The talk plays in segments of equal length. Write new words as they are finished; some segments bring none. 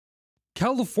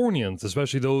Californians,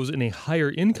 especially those in a higher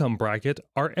income bracket,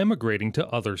 are emigrating to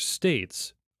other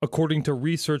states. According to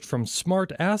research from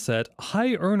Smart Asset,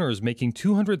 high earners making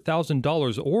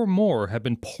 $200,000 or more have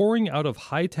been pouring out of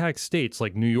high-tax states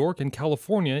like New York and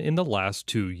California in the last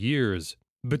 2 years.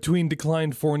 Between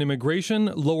declined foreign immigration,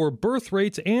 lower birth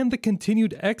rates, and the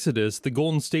continued exodus, the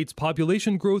Golden State's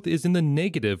population growth is in the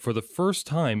negative for the first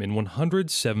time in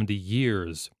 170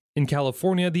 years. In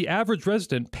California, the average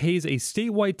resident pays a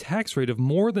statewide tax rate of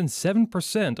more than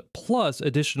 7% plus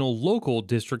additional local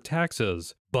district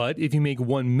taxes. But if you make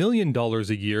 $1 million a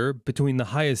year, between the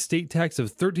highest state tax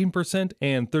of 13%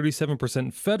 and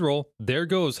 37% federal, there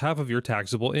goes half of your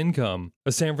taxable income.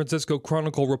 A San Francisco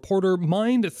Chronicle reporter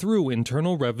mined through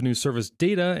Internal Revenue Service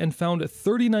data and found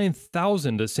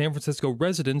 39,000 San Francisco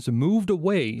residents moved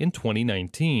away in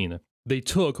 2019. They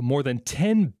took more than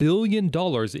 $10 billion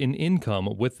in income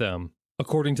with them.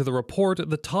 According to the report,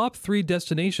 the top 3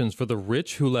 destinations for the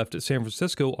rich who left San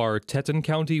Francisco are Teton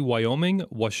County, Wyoming,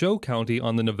 Washoe County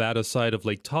on the Nevada side of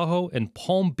Lake Tahoe, and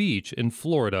Palm Beach in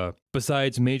Florida.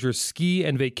 Besides major ski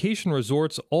and vacation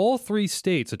resorts, all 3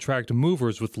 states attract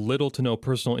movers with little to no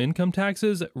personal income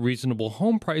taxes, reasonable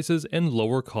home prices, and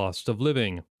lower cost of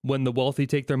living. When the wealthy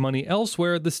take their money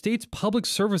elsewhere, the state's public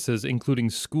services, including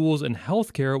schools and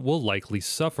healthcare, will likely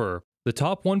suffer. The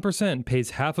top 1% pays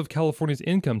half of California's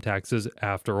income taxes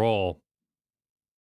after all.